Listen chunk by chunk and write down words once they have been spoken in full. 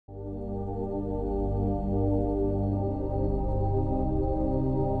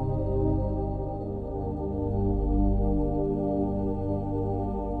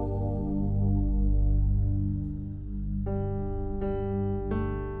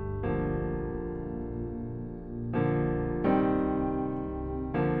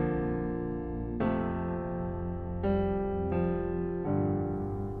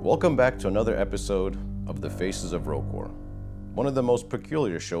Welcome back to another episode of The Faces of ROCOR, one of the most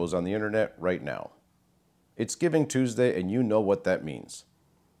peculiar shows on the internet right now. It's Giving Tuesday, and you know what that means.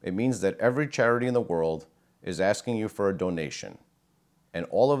 It means that every charity in the world is asking you for a donation, and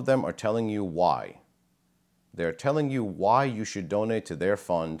all of them are telling you why. They're telling you why you should donate to their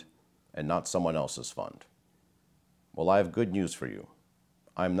fund and not someone else's fund. Well, I have good news for you.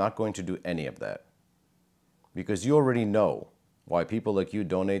 I'm not going to do any of that, because you already know why people like you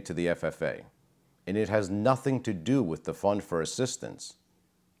donate to the FFA, and it has nothing to do with the Fund for Assistance,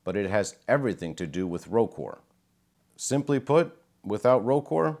 but it has everything to do with ROCOR. Simply put, without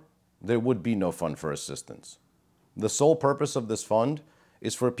ROCOR, there would be no Fund for Assistance. The sole purpose of this fund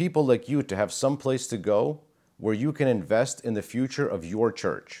is for people like you to have some place to go where you can invest in the future of your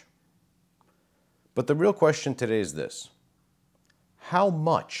church. But the real question today is this: how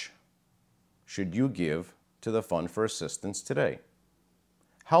much should you give to the Fund for Assistance today?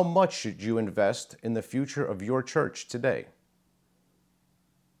 How much should you invest in the future of your church today?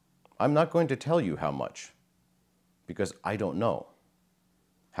 I'm not going to tell you how much, because I don't know.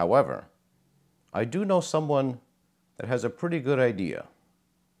 However, I do know someone that has a pretty good idea.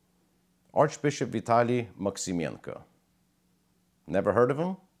 Archbishop Vitaly Maximenko. Never heard of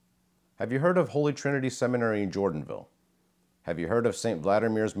him? Have you heard of Holy Trinity Seminary in Jordanville? Have you heard of St.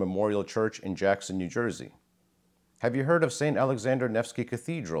 Vladimir's Memorial Church in Jackson, New Jersey? Have you heard of St. Alexander Nevsky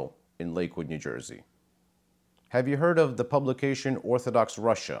Cathedral in Lakewood, New Jersey? Have you heard of the publication Orthodox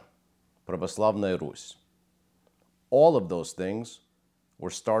Russia, Pravoslavnaya Rus? All of those things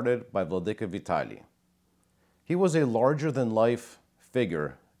were started by Vladika Vitaly. He was a larger-than-life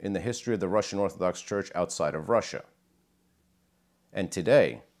figure in the history of the Russian Orthodox Church outside of Russia. And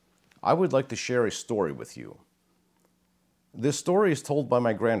today, I would like to share a story with you. This story is told by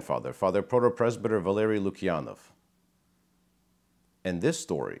my grandfather, Father Protopresbyter Valery Lukyanov. And this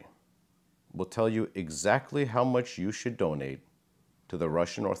story will tell you exactly how much you should donate to the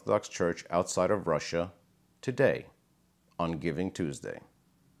Russian Orthodox Church outside of Russia today on Giving Tuesday.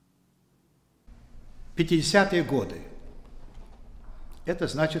 50-е годы. Это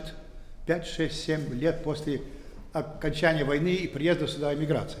значит 5, 6, 7 лет после окончания войны и приезда сюда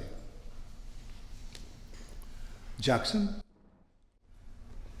эмиграции. Джексон,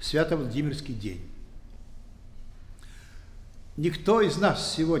 Свято-Владимирский день. Никто из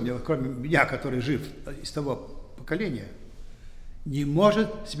нас сегодня, кроме меня, который жив из того поколения, не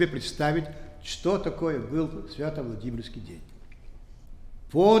может себе представить, что такое был Свято-Владимирский день.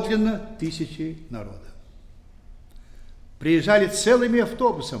 Подлинно тысячи народа. Приезжали целыми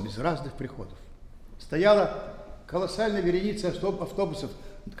автобусами из разных приходов. Стояла колоссальная вереница автобусов,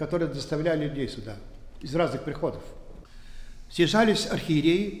 которые доставляли людей сюда, из разных приходов. Съезжались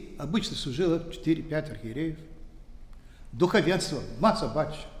архиереи, обычно служило 4-5 архиереев. Духовенство, масса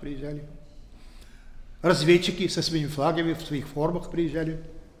батюшек приезжали. Разведчики со своими флагами в своих формах приезжали,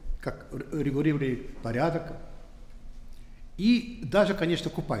 как регулировали порядок. И даже, конечно,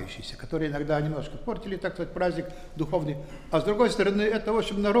 купающиеся, которые иногда немножко портили, так сказать, праздник духовный. А с другой стороны, это, в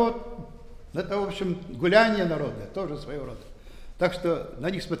общем, народ, это, в общем, гуляние народное, тоже своего рода. Так что на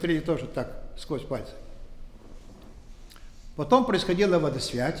них смотрели тоже так, сквозь пальцы. Потом происходило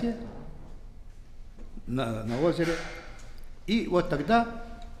водосвятие на озере. И вот тогда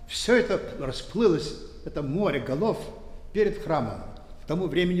все это расплылось, это море голов перед храмом. К тому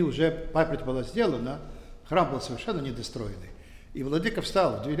времени уже паперть была сделана, храм был совершенно недостроенный. И владыка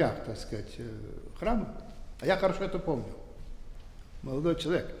встал в дверях, так сказать, храма, а я хорошо это помню. Молодой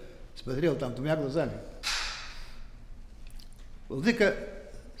человек смотрел там 2 глазами. Владыка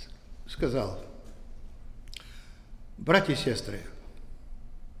сказал: братья и сестры,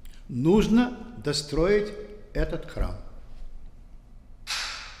 нужно достроить этот храм.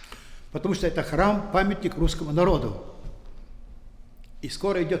 Потому что это храм, памятник русскому народу. И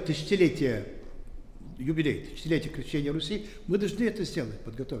скоро идет тысячелетие, юбилей, тысячелетие крещения Руси. Мы должны это сделать,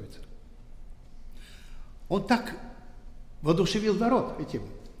 подготовиться. Он так воодушевил народ этим,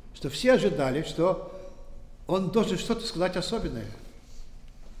 что все ожидали, что он должен что-то сказать особенное.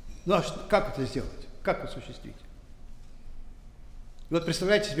 Ну а как это сделать? Как осуществить? И вот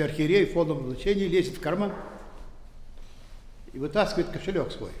представляете себе, архиерей в полном облачении лезет в карман и вытаскивает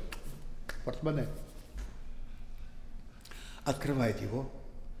кошелек свой, портмоне. Открывает его,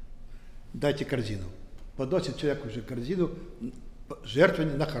 дайте корзину. Подносит человеку уже корзину,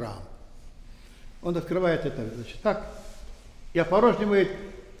 жертвенник на храм. Он открывает это, значит, так, и опорожнивает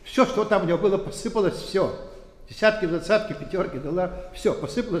все, что там у него было, посыпалось все. Десятки, двадцатки, пятерки, долларов, все,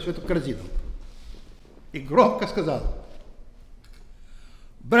 посыпалось в эту корзину. И громко сказал: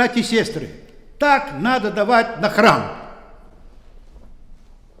 братья и сестры, так надо давать на храм.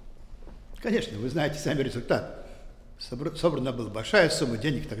 Конечно, вы знаете сами результат. Собрана была большая сумма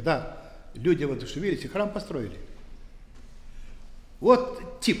денег тогда. Люди воодушевились и храм построили.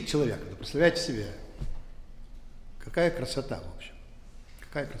 Вот тип человека, вы представляете себе. Какая красота, в общем.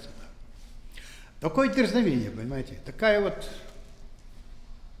 Какая красота. Такое дерзновение, понимаете. Такая вот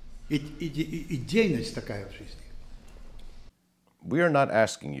идейность такая в жизни. We are not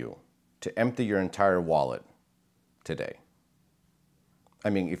asking you to empty your entire wallet today. I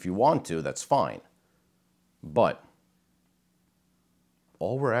mean, if you want to, that's fine. But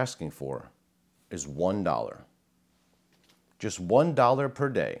all we're asking for is $1. Just $1 per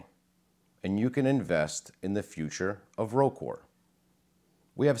day, and you can invest in the future of ROCOR.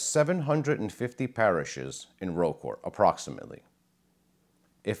 We have 750 parishes in ROCOR, approximately.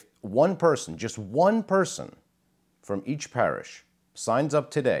 If one person, just one person from each parish signs up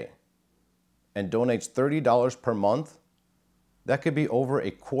today and donates $30 per month, that could be over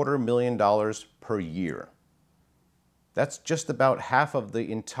 $250,000 per year. That's just about half of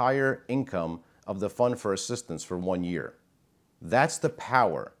the entire income of the Fund for Assistance for 1 year. That's the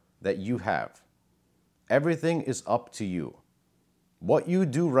power that you have. Everything is up to you. What you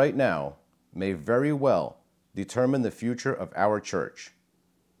do right now may very well determine the future of our church.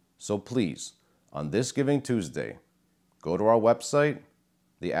 So please, on this Giving Tuesday, go to our website,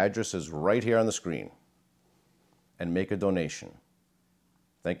 the address is right here on the screen, and make a donation.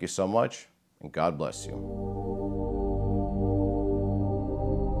 Thank you so much, and God bless you.